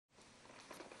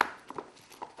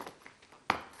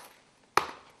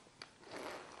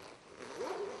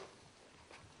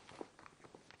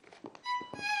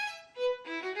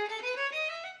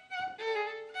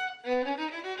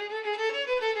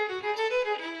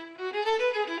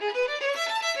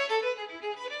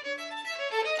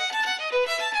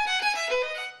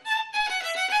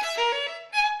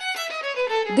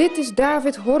Dit is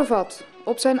David Horvat.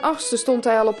 Op zijn 8e stond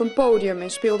hij al op een podium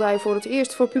en speelde hij voor het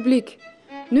eerst voor publiek.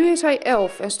 Nu is hij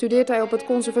 11 en studeert hij op het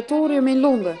conservatorium in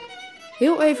Londen.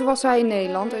 Heel even was hij in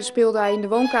Nederland en speelde hij in de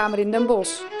woonkamer in Den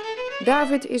Bosch.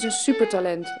 David is een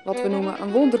supertalent, wat we noemen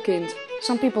een wonderkind.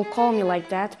 Some people call me like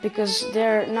that because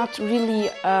they're not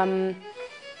really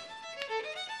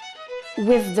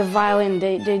with the violin.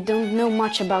 They don't know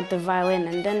much about the violin,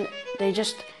 and then they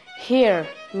just hear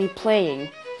me playing.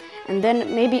 And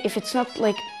then maybe if it's not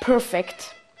like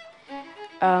perfect,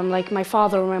 like my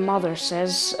father or my mother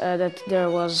says that there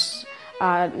was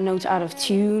a note out of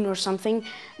tune or something,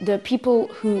 the people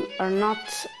who are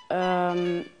not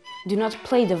do not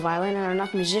play the violin and are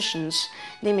not musicians,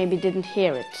 they maybe didn't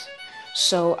hear it.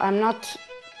 So I'm not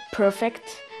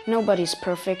perfect. Nobody's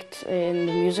perfect in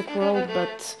the music world,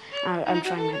 but I'm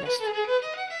trying my best.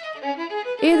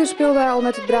 Eerder speelde hij al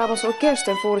met het Brabants Orkest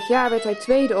en vorig jaar werd hij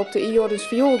tweede op de Iordens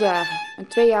Viooldagen. Een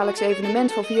tweejaarlijks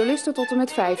evenement voor violisten tot en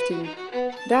met 15.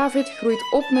 David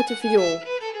groeit op met de viool.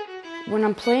 When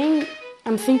I'm playing,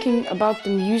 I'm thinking about the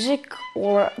music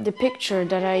or the picture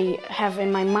that I have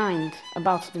in my mind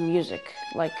about the music.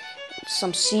 Like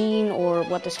some scene or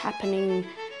what is happening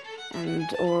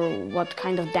and or what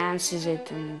kind of dance is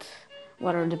it and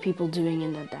what are the people doing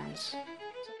in that dance.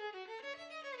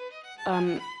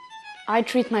 I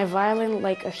treat my violin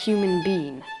like a human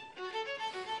being.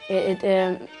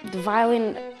 The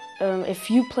violin, if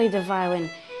you play the violin,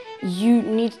 you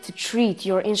need to treat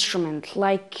your instrument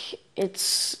like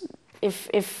it's,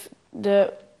 if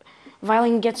the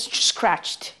violin gets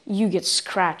scratched, you get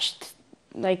scratched,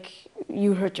 like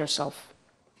you hurt yourself.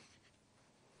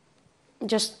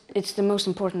 Just, it's the most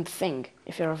important thing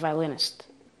if you're a violinist.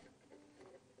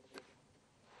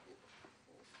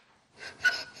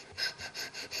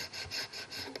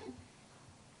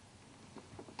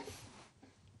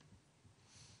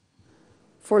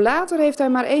 Voor later heeft hij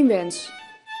maar één wens.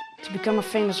 To become a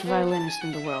famous violinist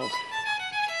in the world.